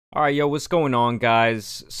Alright, yo, what's going on,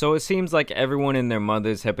 guys? So it seems like everyone and their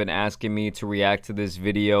mothers have been asking me to react to this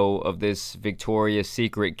video of this Victoria's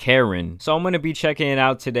Secret Karen. So I'm gonna be checking it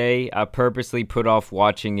out today. I purposely put off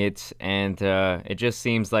watching it, and it just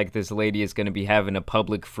seems like this lady is gonna be having a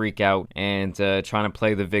public freak out and trying to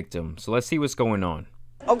play the victim. So let's see what's going on.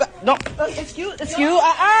 Oh God, no, it's you. Now you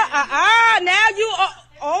are,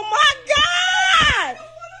 oh my God!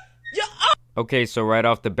 Okay, so right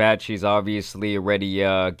off the bat, she's obviously already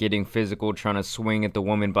getting physical, trying to swing at the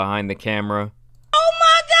woman behind the camera. Oh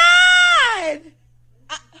my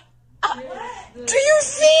God! Do you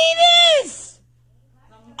see this?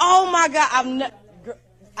 Oh my God!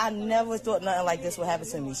 I never thought nothing like this would happen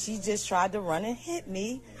to me. She just tried to run and hit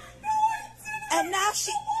me, and now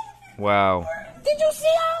she. Wow. Did you see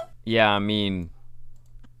her? Yeah, I mean,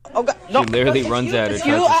 oh God, she literally runs at her,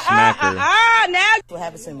 tries to smack her. Now what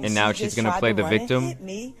happened to me? And now she's gonna play the victim. Hit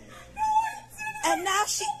me, and now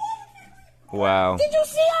she. Wow. Did you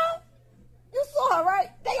see her? You saw her, right?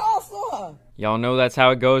 They all saw her. Y'all know that's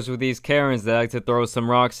how it goes with these Karens. They like to throw some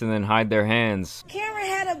rocks and then hide their hands. Karen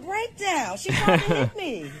had a breakdown. She tried to hit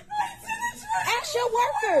me. Ask your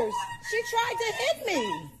workers. She tried to hit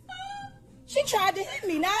me. She tried to hit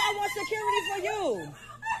me. Now I want security for you.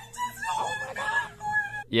 Oh my God.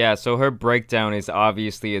 Yeah, so her breakdown is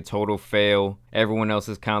obviously a total fail. Everyone else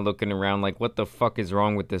is kind of looking around like, what the fuck is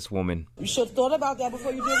wrong with this woman? You should have thought about that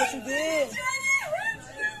before you did what you did.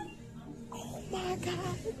 Oh my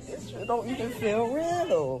God. This don't even feel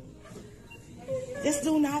real. This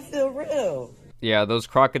do not feel real. Yeah, those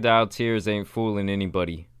crocodile tears ain't fooling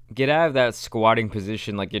anybody. Get out of that squatting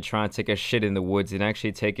position like you're trying to take a shit in the woods and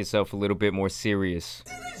actually take yourself a little bit more serious.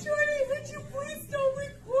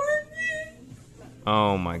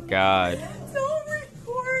 Oh my God. Don't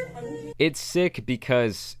record me. It's sick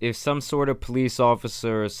because if some sort of police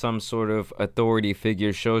officer or some sort of authority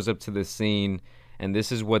figure shows up to the scene and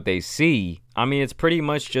this is what they see, I mean, it's pretty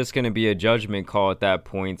much just going to be a judgment call at that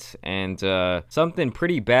point, and something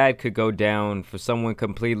pretty bad could go down for someone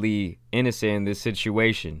completely innocent in this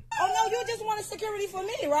situation. Oh no, you just wanted security for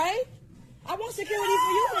me, right? I want security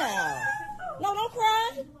for you now. No, don't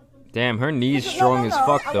cry. Damn, her knee's strong as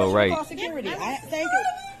fuck though, right? Security. Thank you.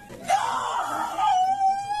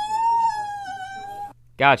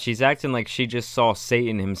 God, she's acting like she just saw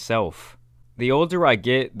Satan himself. The older I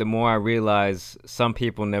get, the more I realize some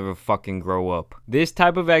people never fucking grow up. This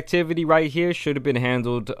type of activity right here should have been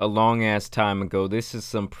handled a long ass time ago. This is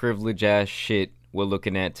some privilege ass shit we're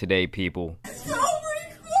looking at today, people.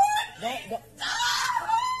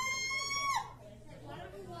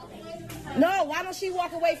 No, why don't she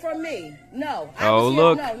walk away from me? No. Oh,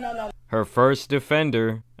 look. No. Her first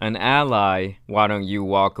defender, an ally. Why don't you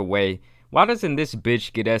walk away? Why doesn't this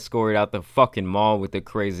bitch get escorted out the fucking mall with the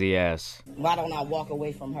crazy ass? Why don't I walk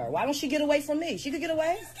away from her? Why don't she get away from me? She could get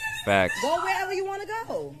away. Facts. Go wherever you want to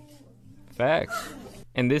go. Facts.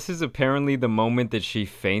 And this is apparently the moment that she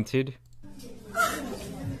fainted.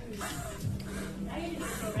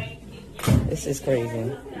 This is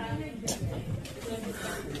crazy.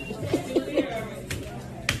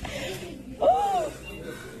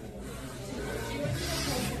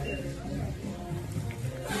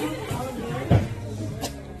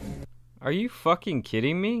 Are you fucking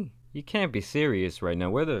kidding me? You can't be serious right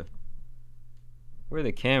now. Where are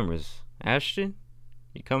the cameras? Ashton?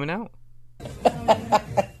 You coming out?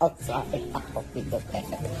 I'm sorry. I don't mean that.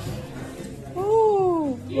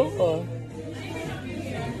 Ooh, Lord.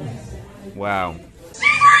 Wow.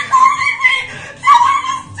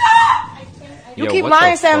 You keep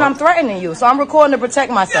lying saying I'm threatening you, so I'm recording to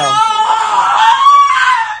protect myself.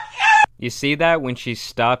 You see that? When she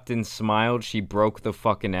stopped and smiled, she broke the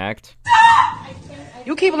fucking act.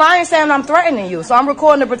 You keep lying saying I'm threatening you, so I'm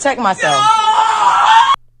recording to protect myself.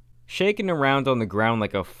 Shaking around on the ground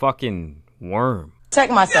like a fucking worm.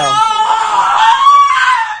 Protect myself.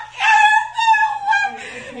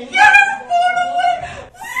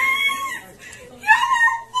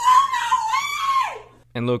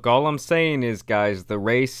 And look, all I'm saying is, guys, the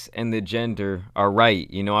race and the gender are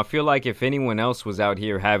right. You know, I feel like if anyone else was out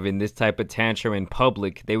here having this type of tantrum in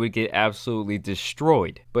public, they would get absolutely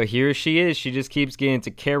destroyed. But here she is. She just keeps getting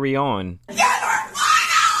to carry on.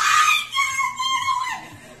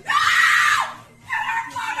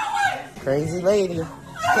 Crazy lady.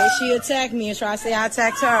 Because she attacked me and tried to say I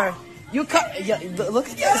attacked her. You come. Look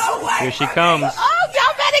at this. Here she comes. Oh,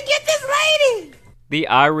 y'all better get this lady. The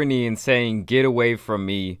irony in saying, get away from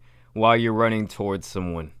me while you're running towards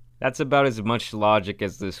someone. That's about as much logic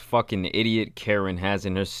as this fucking idiot Karen has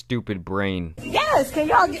in her stupid brain. Yes, can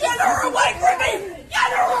y'all get her away from me?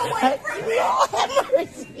 Get her away from me. Oh, have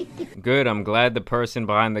mercy. Good, I'm glad the person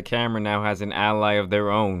behind the camera now has an ally of their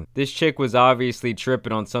own. This chick was obviously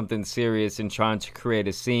tripping on something serious and trying to create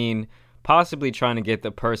a scene, possibly trying to get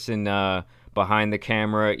the person behind the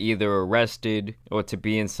camera either arrested or to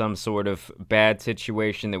be in some sort of bad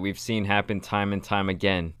situation that we've seen happen time and time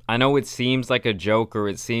again. I know it seems like a joke or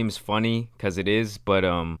it seems funny, because it is, but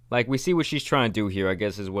like, we see what she's trying to do here, I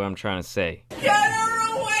guess is what I'm trying to say. Get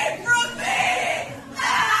her away from me!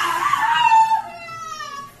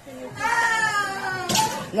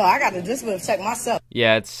 No, I gotta just protect myself.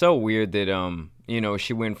 Yeah, it's so weird that, you know,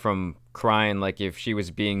 she went from crying like if she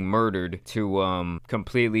was being murdered to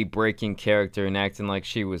completely breaking character and acting like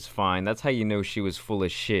she was fine. That's how you know she was full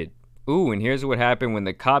of shit. Ooh, and here's what happened when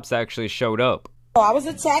the cops actually showed up. I was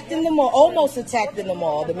attacked in the mall, almost attacked in the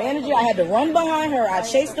mall. The manager, I had to run behind her. I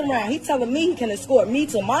chased him around. He telling me he can escort me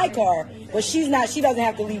to my car, but she's not. She doesn't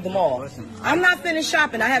have to leave the mall. I'm not finished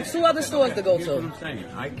shopping. I have 2 other stores to go to. What I'm saying,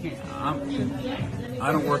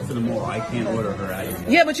 I don't work for the mall. I can't order her out of here.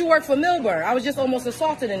 Yeah, but you work for Milburn. I was just almost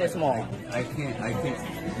assaulted in this mall. I can't.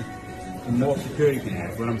 The mall security can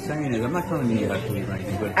ask. What I'm saying is, I'm not telling you have to leave or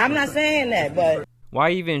anything, but I'm not saying that, but why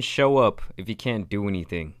even show up if you can't do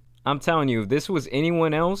anything? I'm telling you, if this was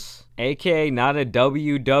anyone else, aka not a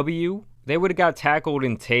WW, they would have got tackled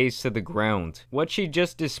and tased to the ground. What she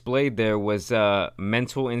just displayed there was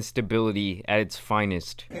mental instability at its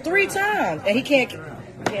finest. 3 times, and he can't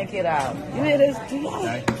get out. You hear this?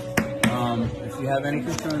 okay. If you have any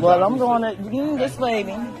concerns, Well, I'm going to this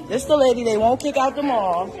lady. This the lady they won't kick out the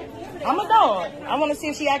mall. I'm a dog. I want to see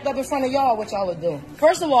if she act up in front of y'all, what y'all would do.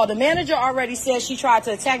 First of all, the manager already said she tried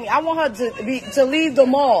to attack me. I want her to leave the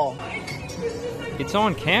mall. It's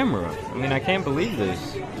on camera. I mean, I can't believe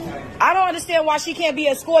this. I don't understand why she can't be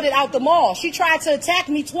escorted out the mall. She tried to attack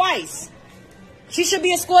me twice. She should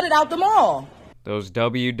be escorted out the mall. Those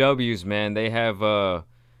WWs, man, they have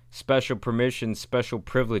special permissions, special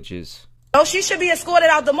privileges. No, she should be escorted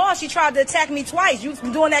out the mall. She tried to attack me twice. You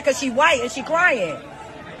doing that because she white and she crying.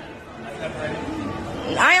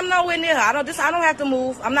 I am nowhere near her. I don't have to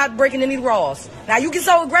move. I'm not breaking any laws. Now you get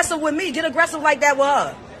so aggressive with me. Get aggressive like that with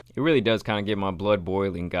her. It really does kind of get my blood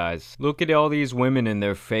boiling, guys. Look at all these women and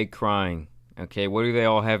their fake crying. Okay, what do they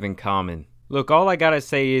all have in common? Look, all I gotta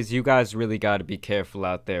say is you guys really gotta be careful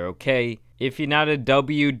out there, okay? If you're not a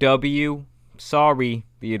WW, sorry,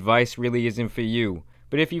 the advice really isn't for you.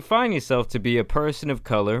 But if you find yourself to be a person of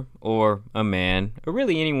color, or a man, or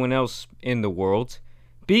really anyone else in the world,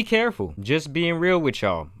 be careful. Just being real with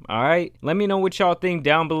y'all, alright? Let me know what y'all think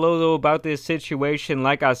down below, though, about this situation.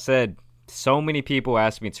 Like I said, so many people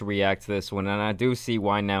asked me to react to this one, and I do see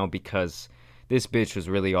why now, because this bitch was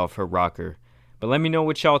really off her rocker. But let me know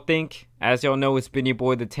what y'all think. As y'all know, it's been your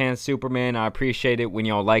boy, the Tan Superman. I appreciate it when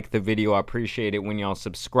y'all like the video. I appreciate it when y'all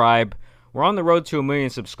subscribe. We're on the road to 1 million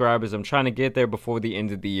subscribers. I'm trying to get there before the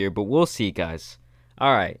end of the year, but we'll see, guys.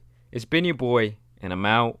 Alright, it's been your boy, and I'm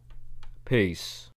out. Peace.